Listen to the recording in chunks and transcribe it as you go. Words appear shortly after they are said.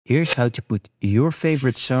Here's how to put your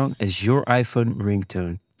favorite song as your iPhone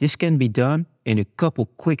ringtone. This can be done in a couple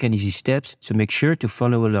quick and easy steps, so make sure to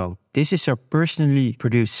follow along. This is our personally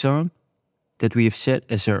produced song that we have set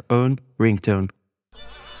as our own ringtone.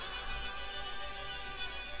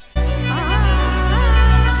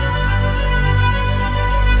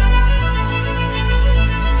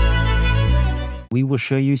 We will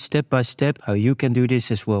show you step by step how you can do this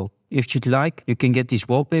as well. If you'd like, you can get these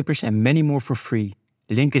wallpapers and many more for free.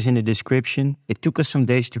 The link is in the description. It took us some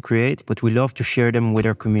days to create, but we love to share them with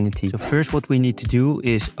our community. So first what we need to do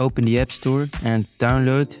is open the App Store and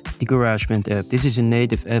download the Garagband app. This is a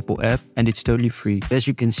native Apple app and it's totally free. As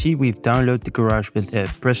you can see, we've downloaded the Garagband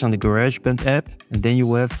app. Press on the Garagband app and then you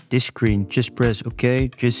will have this screen. Just press OK,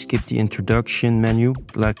 just skip the introduction menu,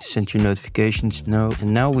 like send your notifications, no.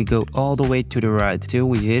 And now we go all the way to the right till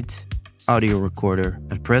we hit audio recorder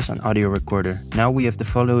and press on audio recorder. Now we have the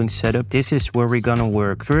following setup. This is where we're gonna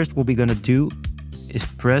work. First what we're gonna do is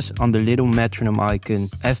press on the little metronome icon.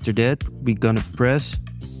 After that we're gonna press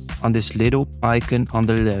on this little icon on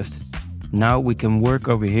the left. Now we can work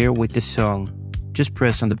over here with the song. Just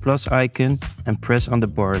press on the plus icon and press on the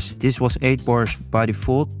bars. This was 8 bars by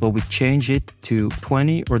default, but we change it to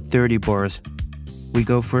 20 or 30 bars. We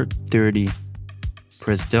go for 30.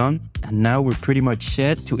 Press done, and now we're pretty much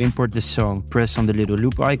set to import the song. Press on the little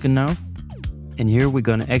loop icon now, and here we're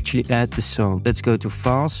gonna actually add the song. Let's go to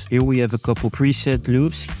files. Here we have a couple preset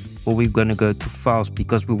loops, but we're gonna go to files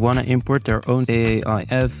because we wanna import our own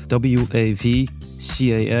AAIF, WAV,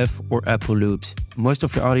 CAF or Apple loops. Most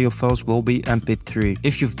of your audio files will be MP3.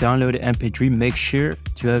 If you've downloaded MP3, make sure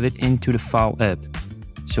to have it into the file app.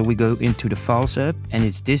 So we go into the files app, and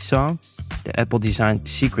it's this song, the AppleDsign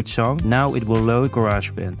secret song. Now it will load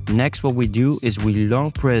GarageBand. Next what we do is we long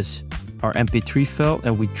press our MP3 file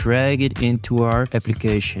and we drag it into our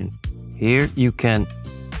application. Here you can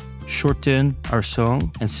shorten our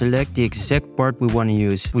song and select the exact part we want to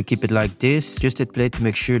use. We keep it like this, just hit play to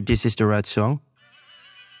make sure this is the right song.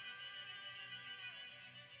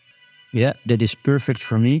 Yeah, that is perfect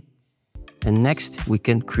for me. And next we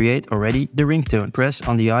can create already the ringtone. Press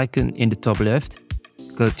on the icon in the top left.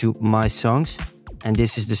 Go to My Songs, and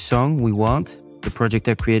this is the song we want, the project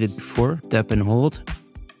I created before. Tap and hold,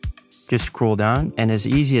 just scroll down, and as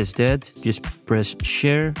easy as that, just press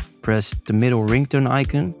share, press the middle ringtone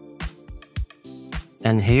icon,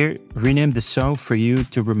 and here rename the song for you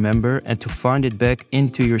to remember and to find it back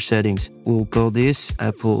into your settings. We'll call this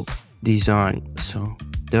AppleDsign. So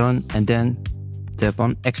done, and then tap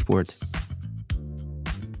on export.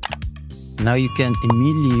 Now you can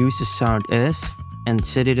immediately use the sound as and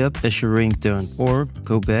set it up as your ringtone, or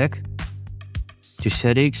go back to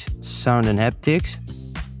settings, sound and haptics,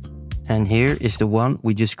 and here is the one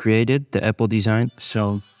we just created, the AppleDsign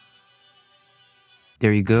song.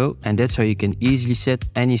 There you go, and that's how you can easily set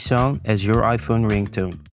any song as your iPhone ringtone.